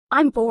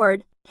I'm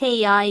bored.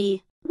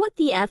 Hey what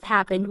the F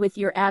happened with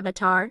your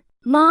avatar?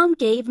 Mom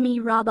gave me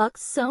Robux,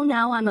 so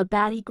now I'm a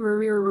baddie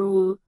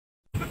guru.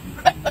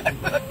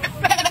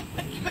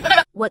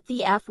 What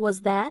the F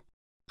was that?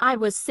 I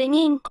was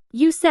singing.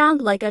 You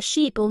sound like a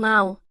sheeple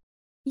now.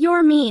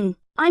 You're mean.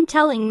 I'm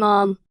telling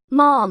Mom.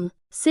 Mom,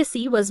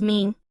 Sissy was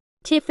mean.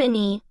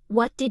 Tiffany,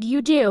 what did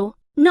you do?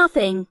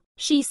 Nothing.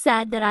 She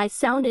said that I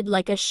sounded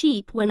like a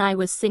sheep when I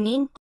was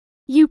singing.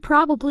 You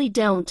probably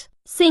don't.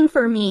 Sing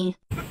for me.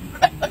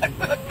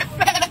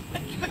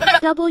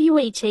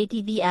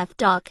 𝗃𝗶𝗱𝗲𝗃𝗃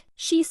duck.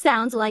 She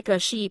sounds like a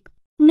sheep.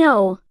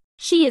 No,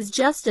 she is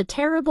just a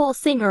terrible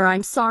singer.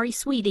 I'm sorry,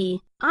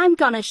 sweetie. I'm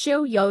gonna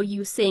show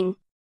you sing.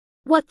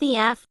 What the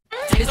F?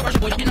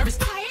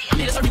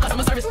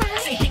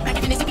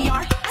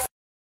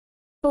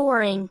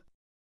 Boring.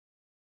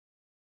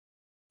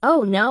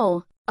 Oh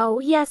no. Oh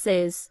yes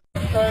is.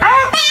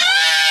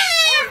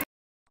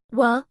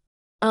 What?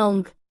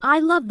 I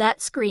love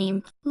that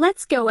scream.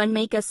 Let's go and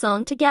make a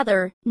song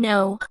together.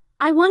 No,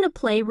 I wanna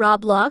play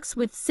Roblox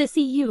with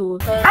Sissy you.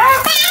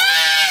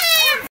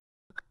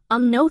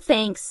 No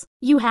thanks.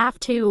 You have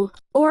to.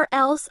 Or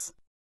else.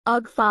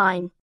 Ugh,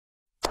 fine.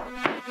 I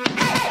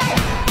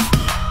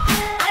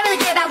don't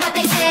really care about what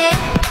they say.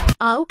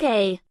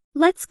 Okay,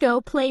 let's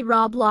go play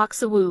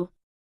Roblox.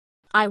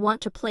 I want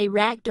to play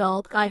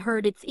Ragdoll. I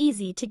heard it's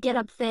easy to get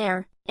up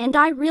there, and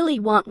I really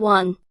want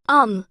one.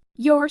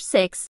 You're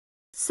 6.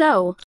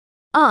 So,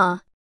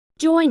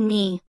 join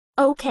me.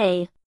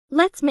 Okay,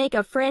 let's make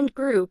a friend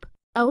group.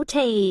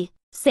 Okay,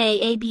 say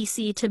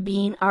ABC to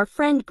be in our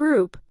friend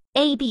group.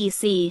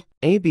 ABC.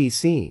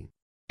 ABC.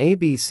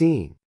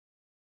 ABC.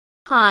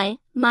 Hi,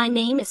 my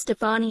name is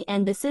Stephanie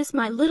and this is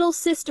my little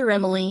sister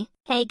Emily.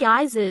 Hey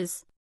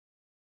guys.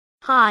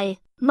 Hi,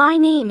 my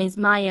name is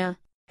Maya.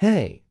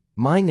 Hey,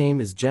 my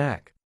name is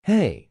Jack.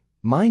 Hey,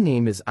 my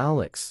name is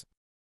Alex.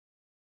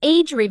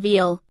 Age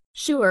reveal.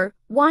 Sure,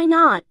 why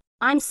not?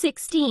 I'm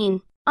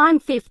 16. I'm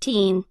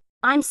 15.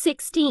 I'm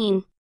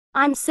 16.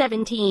 I'm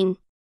 17.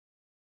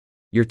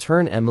 Your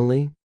turn,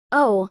 Emily.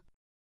 Oh.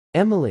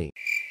 Emily.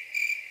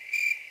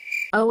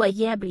 Oh,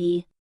 yeah,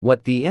 B.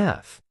 What the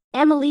F?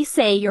 Emily,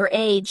 say your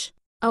age.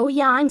 Oh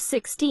yeah, I'm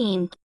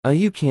 16.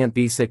 You can't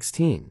be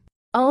 16.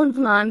 Oh,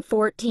 I'm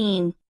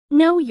 14.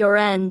 No, you're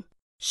N.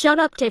 Shut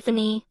up,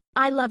 Tiffany.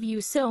 I love you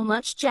so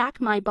much,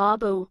 Jack, my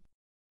babu.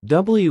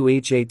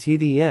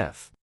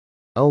 𝗃𝗶𝗱𝗲𝗃.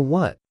 Oh,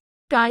 what?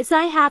 Guys,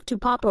 I have to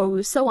pop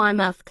so I'm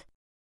FK.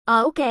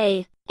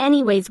 Okay.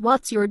 Anyways,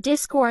 what's your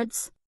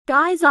Discords?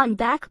 Guys, I'm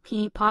back.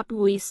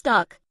 Papu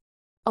stuck.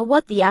 Oh,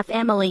 what the F,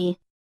 Emily?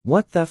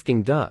 What the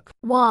fking duck?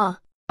 Wah.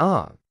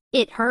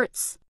 It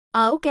hurts.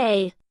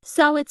 Okay,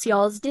 so it's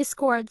y'all's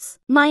Discords.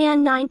 My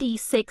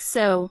N96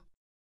 so.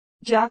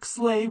 Jack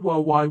Slay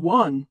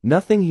Y1.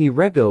 Nothing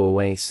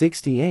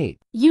𝗃𝗶𝗱𝗲𝗃.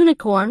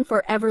 Unicorn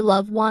Forever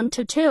Love 1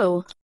 to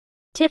 2.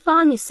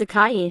 Tiffany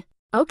Sakai.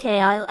 Okay,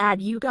 I'll add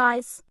you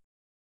guys.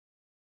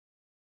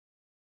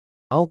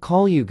 I'll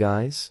call you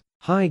guys.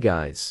 Hi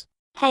guys.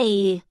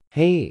 Hey.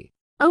 Hey.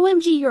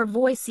 OMG, your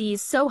voice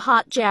is so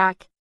hot,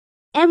 Jack.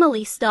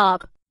 Emily,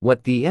 stop.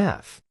 What the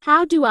F?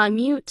 How do I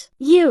mute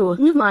you?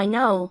 I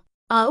know.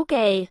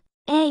 Okay.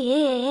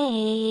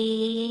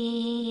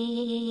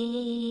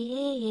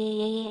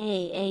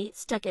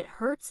 Stuck, it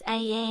hurts.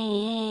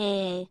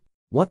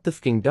 What the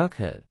fking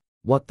duckhead?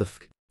 What the f?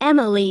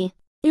 Emily.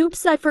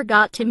 Oops, I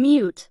forgot to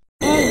mute.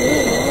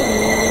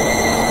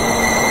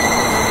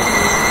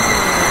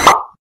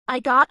 I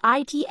got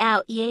IT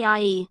out,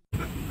 yay.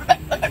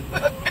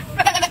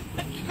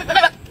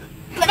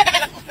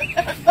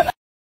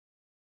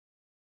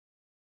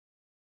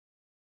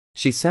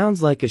 She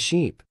sounds like a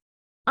sheep.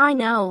 I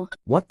know.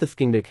 What the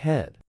fking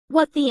dickhead?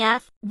 What the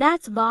F?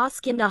 That's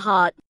Vosk in the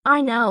hot.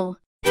 I know.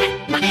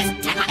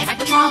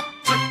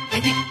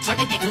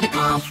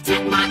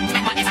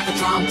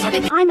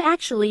 I'm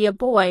actually a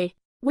boy.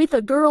 With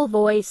a girl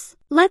voice.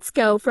 Let's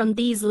go from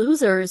these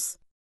losers.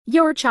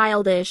 You're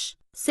childish.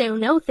 So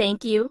no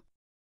thank you.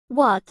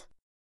 What?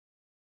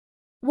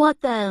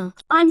 What the?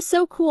 I'm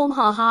so cool,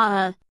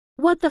 haha.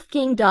 What the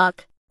fking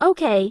duck?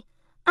 Okay.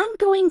 I'm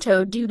going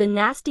to do the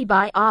nasty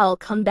bye. I'll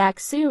come back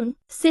soon.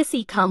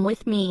 Sissy, come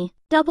with me.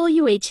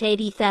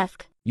 𝗃𝗶𝗱𝗲𝗃.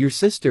 Your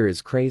sister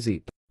is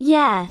crazy.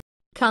 Yeah.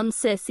 Come,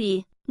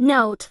 Sissy.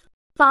 Note.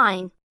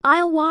 Fine.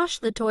 I'll wash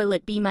the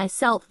toilet by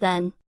myself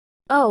then.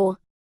 Oh.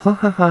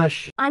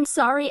 Hush. I'm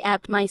sorry,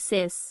 my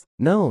sis.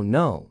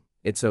 No.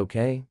 It's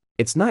okay.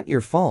 It's not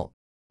your fault.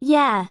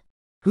 Yeah.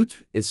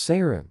 𝗃𝗶𝗱𝗲𝗃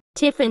Sarah.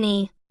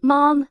 Tiffany.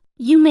 Mom,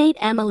 you made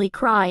Emily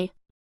cry.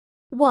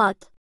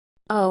 What?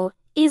 Oh.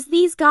 Is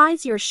these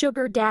guys your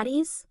sugar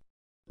daddies?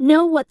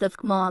 No, what the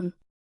f, Mom?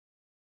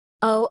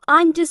 Oh,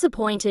 I'm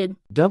disappointed.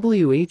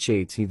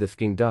 𝗃𝗶𝗱𝗲𝗃 the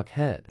fking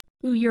duckhead.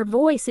 Ooh, your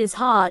voice is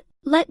hot.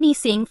 Let me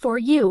sing for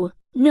you.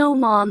 No,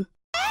 Mom.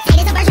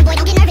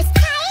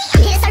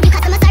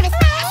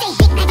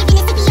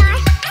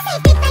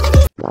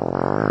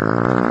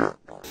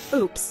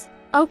 Oops.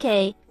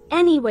 Okay.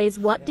 Anyways,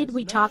 what did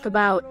we talk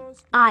about?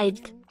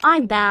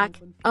 I'm back.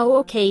 Oh,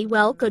 okay,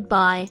 well,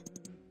 goodbye.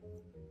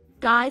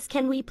 Guys,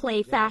 can we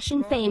play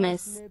Fashion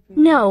Famous?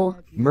 No.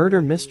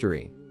 Murder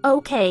mystery.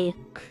 Okay.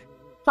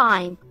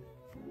 Fine.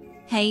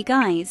 Hey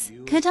guys,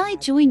 could I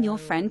join your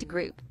friend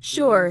group?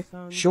 Sure.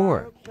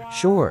 Sure.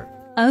 Sure.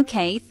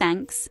 Okay,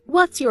 thanks.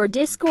 What's your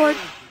Discord?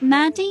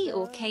 Maddie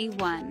or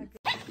K1?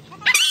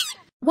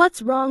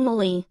 What's wrong,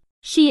 Molly?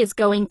 She is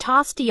going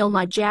to steal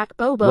my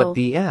𝗃𝗶𝗱𝗶𝗹. What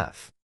the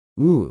F?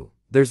 Ooh,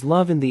 there's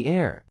love in the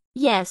air.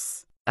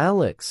 Yes.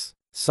 Alex.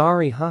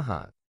 Sorry,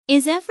 haha.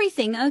 Is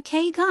everything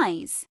okay,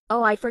 guys?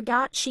 Oh, I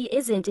forgot she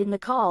isn't in the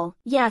call.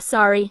 Yeah,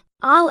 sorry.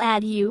 I'll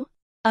add you.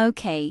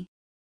 Okay.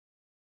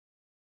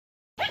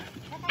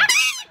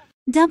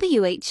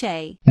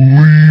 𝗃𝗶𝗱𝗃𝗃𝗃.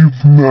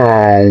 Leave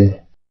now.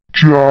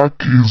 Jack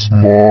is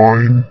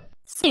mine.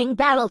 Sing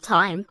battle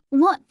time.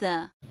 What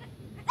the?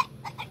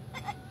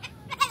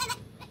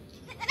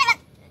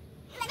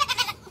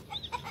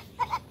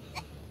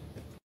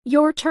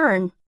 Your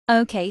turn.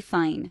 Okay,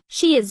 fine.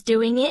 She is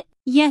doing it.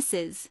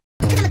 Yeses.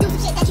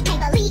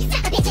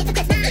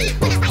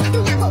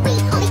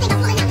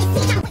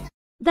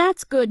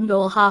 That's good,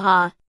 Noel,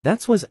 haha.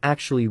 That was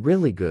actually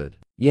really good.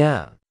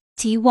 Yeah.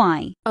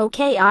 TY.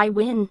 Okay, I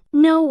win.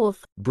 No.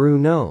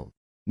 Bruno.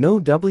 No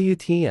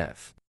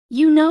WTF.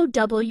 You know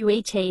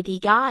𝗃𝗶𝗱𝗃𝗃,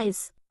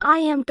 guys. I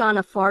am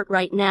gonna fart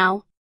right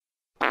now.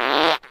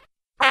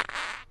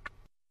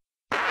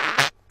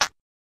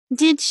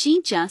 Did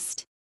she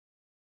just?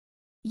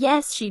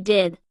 Yes, she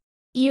did.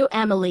 You,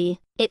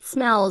 Emily. It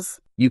smells.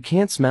 You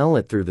can't smell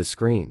it through the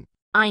screen.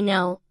 I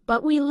know,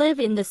 but we live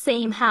in the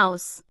same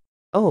house.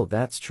 Oh,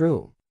 that's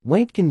true.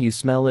 Wait, can you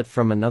smell it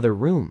from another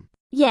room?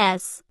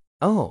 Yes.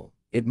 Oh,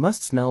 it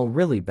must smell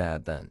really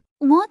bad then.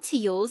 What's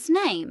yours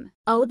name?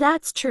 Oh,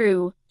 that's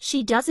true.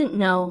 She doesn't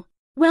know.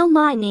 Well,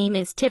 my name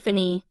is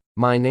Tiffany.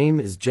 My name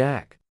is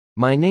Jack.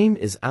 My name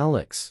is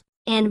Alex.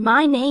 And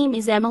my name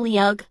is Emily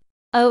Ugg.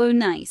 Oh,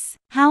 nice.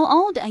 How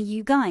old are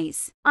you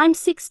guys? I'm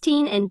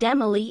 16 and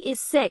Emily is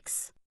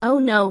 6. Oh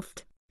no.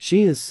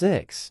 She is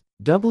 6.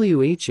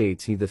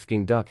 𝗃𝗶𝗱𝗃𝗃𝗃 the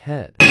fucking duck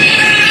head.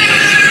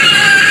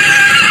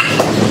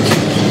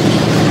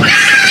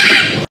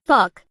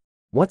 Fuck.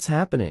 What's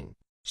happening?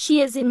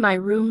 She is in my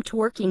room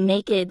twerking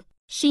naked.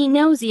 She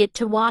knows it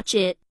to watch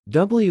it.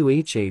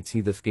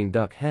 𝗃𝗶𝗱𝗃𝗃 the fucking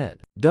duck head.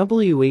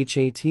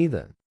 𝗃𝗶𝗱𝗃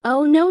the.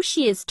 Oh no,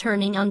 she is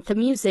turning on the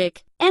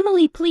music.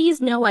 Emily,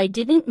 please, no, I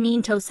didn't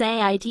mean to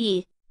say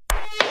it.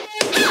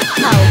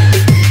 Help.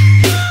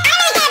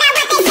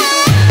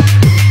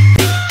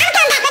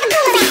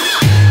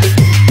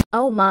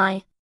 Oh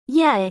my.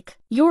 Yuck,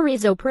 you're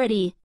so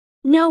pretty.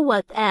 No,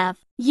 what the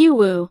F, you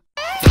woo.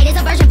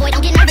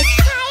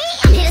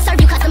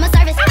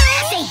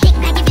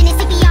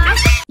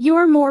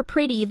 You're more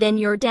pretty than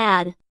your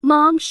dad.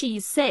 Mom,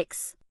 she's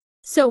 6.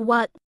 So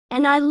what?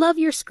 And I love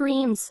your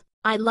screams.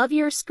 I love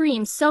your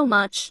screams so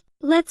much.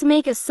 Let's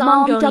make a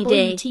song. Mom,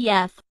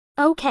 WTF.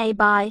 Okay,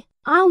 bye.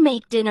 I'll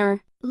make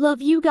dinner.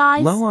 Love you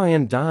guys. Lo, I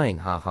am dying,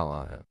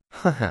 haha.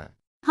 Haha.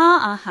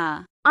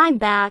 Ha. I'm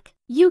back.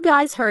 You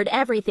guys heard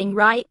everything,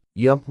 right?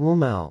 Yup,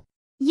 Lomel.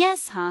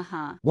 Yes,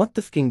 haha. What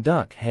the fucking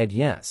duck head,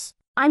 yes.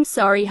 I'm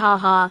sorry,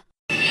 haha.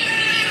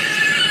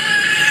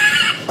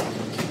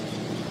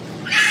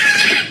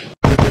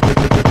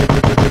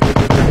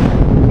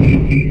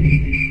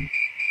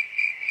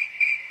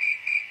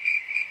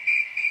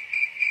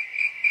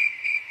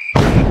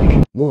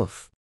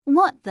 Woof.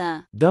 What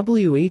the?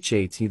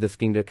 𝗃𝗶𝗱𝗃𝗃 the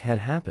fucking duck had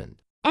happened.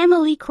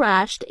 Emily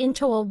crashed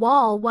into a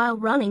wall while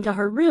running to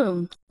her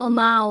room. Oh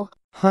my.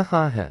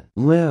 Ha.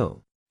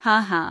 Lil.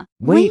 Haha.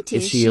 Wait,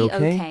 is she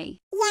okay?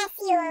 Yes,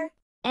 you're.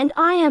 And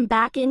I am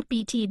back in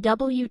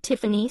BTW.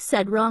 Tiffany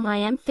said wrong, I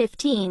am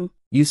 15.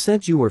 You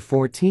said you were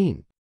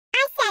 14.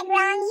 I said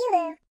wrong,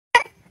 you.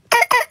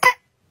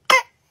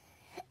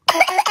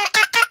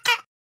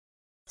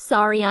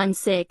 Sorry, I'm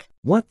sick.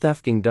 What the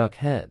fucking duck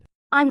head?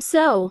 I'm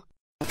so.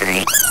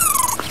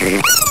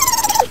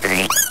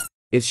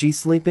 Is she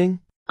sleeping?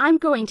 I'm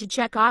going to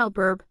check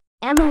𝗃𝗶𝗱𝗶.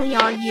 Emily,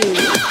 are you?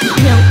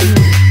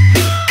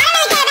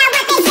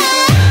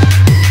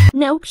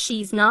 Nope,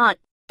 she's not.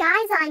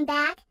 Guys, I'm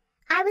back.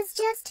 I was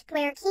just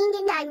twerking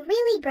and I'm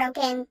really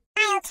broken.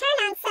 I'll turn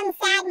on some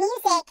sad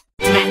music.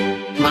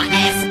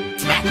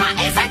 Smack my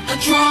ass like the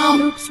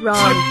drum. Oops,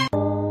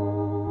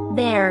 wrong.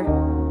 There.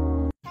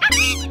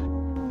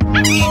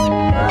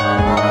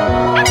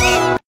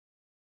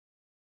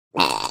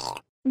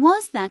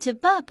 Was that a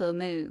burp or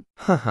moo?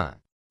 Haha.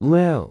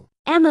 Lil.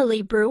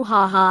 Emily,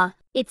 haha.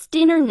 It's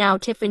dinner now,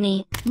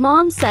 Tiffany.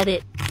 Mom said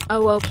it.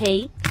 Oh,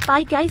 okay.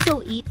 Bye, guys.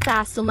 I'll eat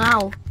fast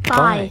now.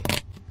 Bye.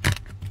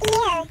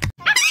 Here.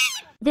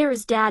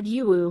 There's Dad,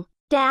 you.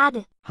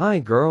 Dad. Hi,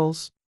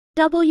 girls.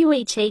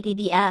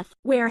 𝗃𝗶𝗱𝗃𝗃,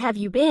 where have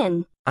you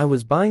been? I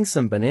was buying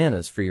some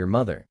bananas for your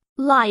mother.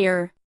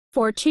 Liar.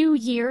 For 2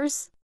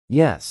 years?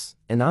 Yes,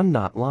 and I'm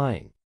not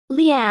lying.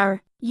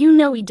 Liar, you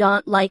know we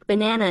don't like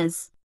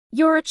bananas.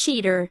 You're a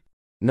cheater.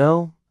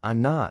 No,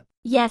 I'm not.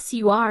 Yes,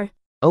 you are.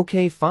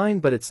 Okay, fine,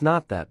 but it's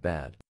not that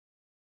bad.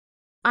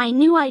 I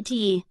knew it.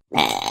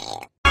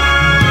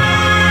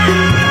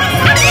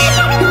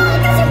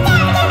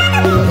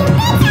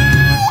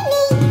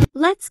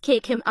 Let's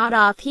kick him out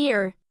of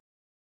here.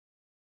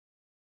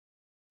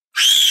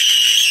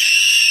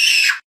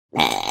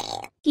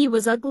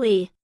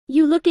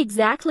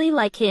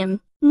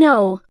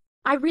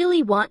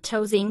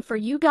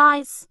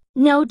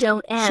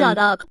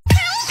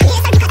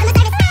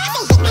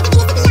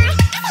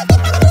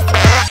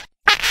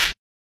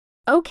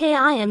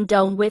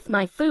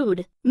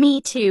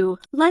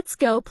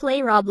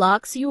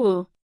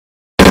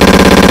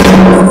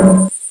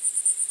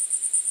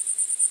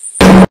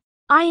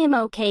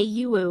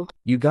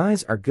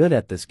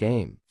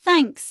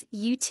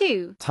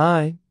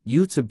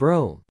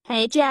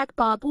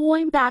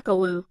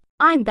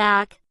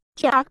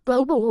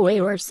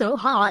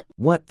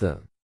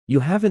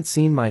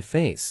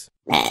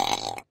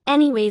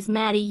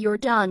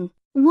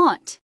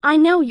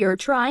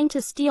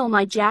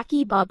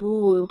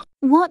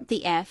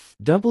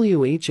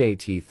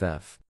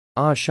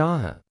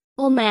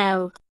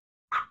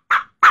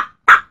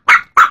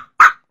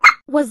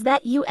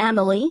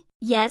 Emily,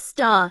 yes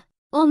duh.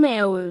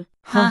 𝘃𝗶𝗱𝗲𝗃.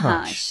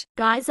 Hush.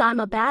 Guys, I'm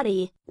a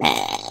baddie.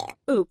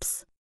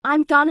 Oops.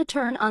 I'm gonna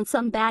turn on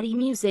some baddie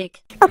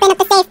music. Open up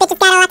the safe, bitches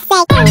got a lot to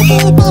say. Everything you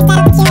say is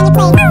gotta put you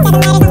on your place. 7 lighters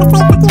on the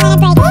plate, fuck you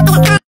on a break. I got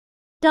caught.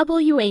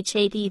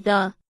 𝘃𝗴𝗃𝗲𝗃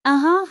the.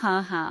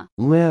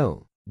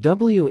 Leo.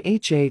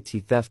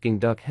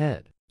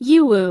 𝘃𝗴𝗃𝗲𝗃.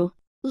 You.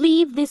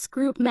 Leave this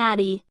group,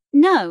 Maddie.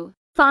 No.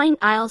 Fine,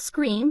 I'll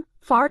scream,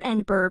 fart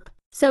and burp.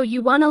 So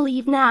you wanna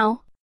leave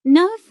now?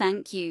 No,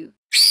 thank you.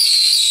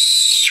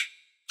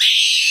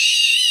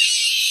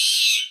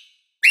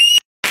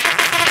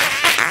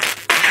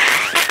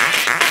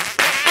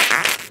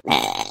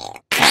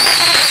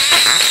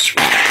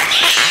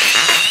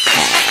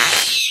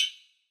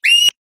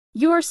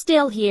 You're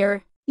still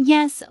here.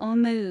 Yes or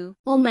moo.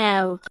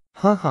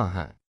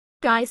 𝘃𝗴𝗃𝗲𝗃.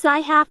 Guys, I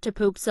have to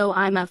poop, so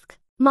I'm off.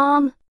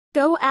 Mom,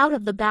 go out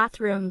of the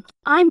bathroom.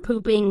 I'm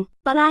pooping,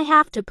 but I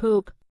have to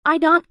poop. I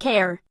don't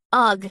care.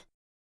 Ugh.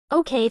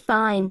 Okay,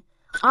 fine.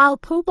 I'll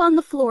poop on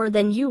the floor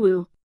then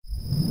you.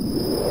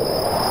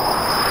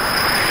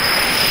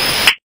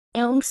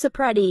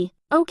 𝘀𝗶𝗶𝗃𝗲𝗃.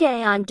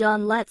 Okay, I'm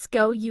done. Let's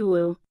go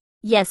you.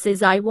 Yes,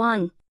 is I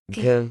won.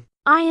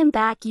 I am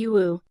back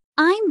you.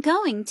 I'm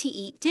going to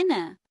eat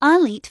dinner.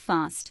 I'll eat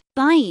fast.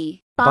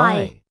 Bye.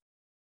 Bye.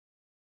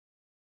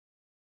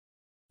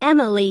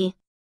 Emily.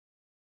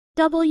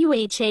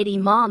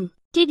 𝘃𝗶𝗃𝗲𝗃. Mom,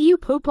 did you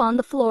poop on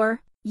the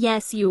floor?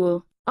 Yes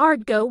you.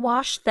 Ard go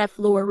wash the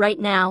floor right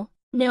now.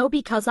 No,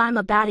 because I'm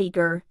a baddie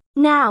girl.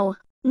 Now.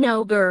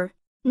 No girl.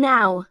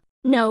 Now.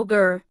 No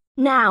girl.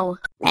 Now.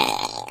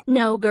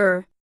 No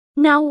girl.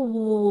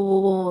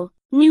 Now.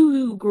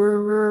 New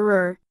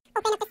girl.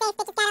 Open up the safe,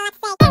 bitches got a lot to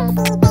say.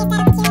 Everything you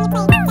say is gotta put you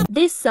on your place.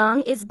 This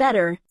song is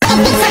better.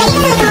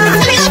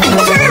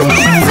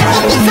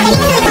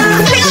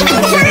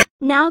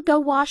 Now go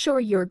wash or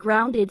you're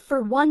grounded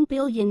for 1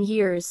 billion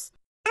years.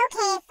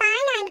 Okay,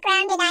 fine, I'm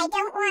grounded. I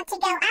don't want to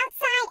go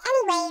outside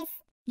anyways.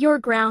 You're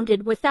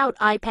grounded without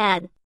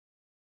iPad.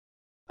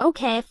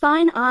 Okay,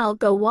 fine, I'll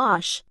go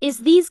wash. Is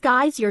these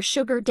guys your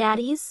sugar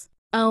daddies?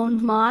 Oh,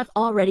 I've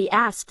already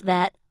asked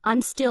that.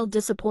 I'm still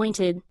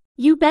disappointed.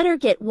 You better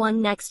get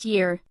one next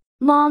year.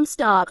 Mom,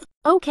 stop.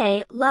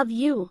 Okay, love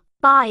you.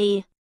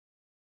 Bye.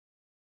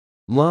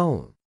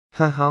 Lo.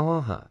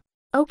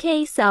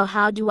 Okay, so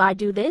how do I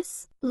do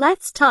this?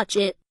 Let's touch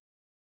it.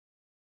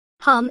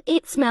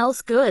 It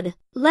smells good.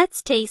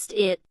 Let's taste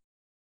it.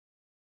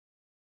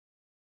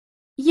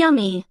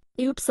 Yummy.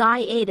 Oops, I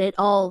ate it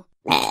all.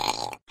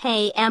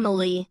 Hey,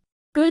 Emily.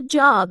 Good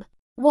job.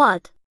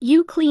 What?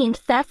 You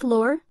cleaned the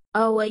floor?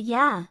 Oh,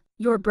 yeah.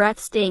 Your breath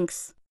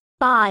stinks.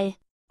 Bye.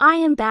 I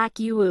am back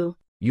you.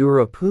 You're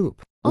a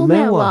poop.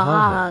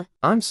 𝘃𝗶𝗃𝗲𝗃.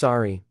 I'm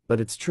sorry,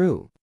 but it's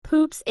true.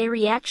 Poop's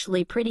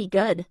actually pretty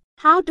good.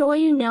 How do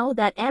you know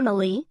that,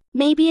 Emily?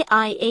 Maybe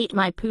I ate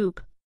my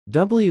poop.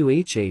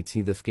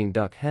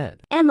 𝘃𝗴𝗃𝗲𝗃.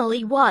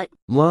 Emily, what?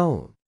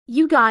 Lo.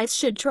 You guys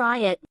should try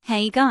it.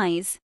 Hey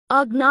guys.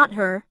 Ugh, not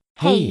her.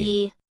 Hey.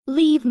 Hey.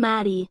 Leave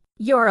Maddie.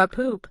 You're a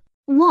poop.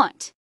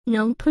 What?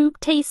 No, poop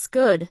tastes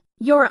good.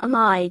 You're a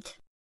mite.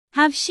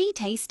 Have she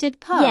tasted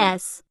poo?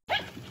 Yes.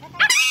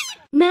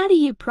 Maddie,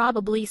 you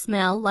probably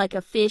smell like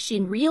a fish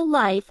in real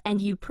life and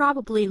you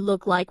probably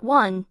look like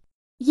one.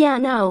 Yeah,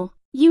 no.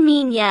 You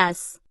mean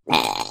yes.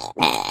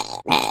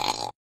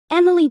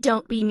 Emily,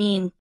 don't be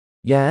mean.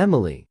 Yeah,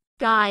 Emily.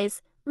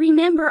 Guys,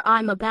 remember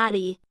I'm a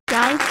baddie.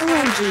 Guys,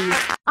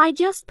 OMG. I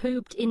just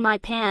pooped in my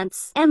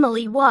pants.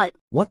 Emily, what?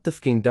 What the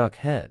fking duck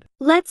head?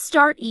 Let's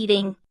start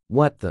eating.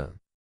 What the?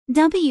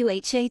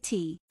 WHAT.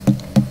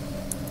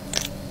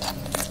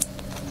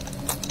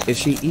 Is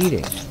she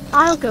eating?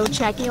 I'll go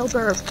check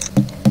𝘃𝗶𝗱𝗶.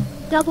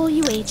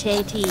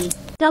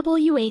 WHAT.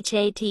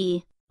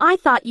 WHAT. I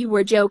thought you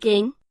were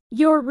joking.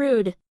 You're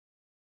rude.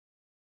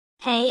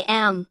 Hey,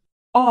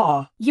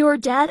 Aw. You're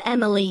dead,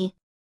 Emily.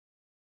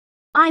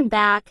 I'm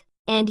back.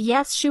 And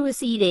yes, she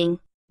was eating.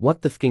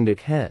 What the fking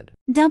duck head?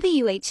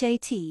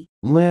 WHAT.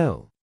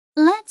 Leo.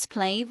 Let's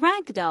play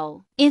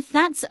ragdoll, if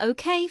that's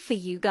okay for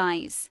you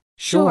guys.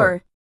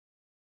 Sure.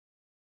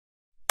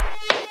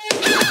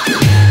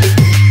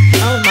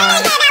 Oh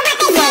my.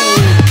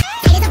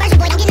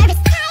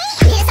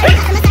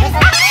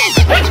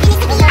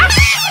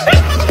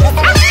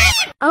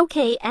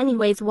 Okay,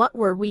 anyways, what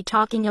were we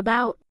talking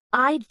about?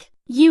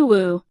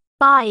 You.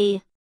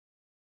 Bye.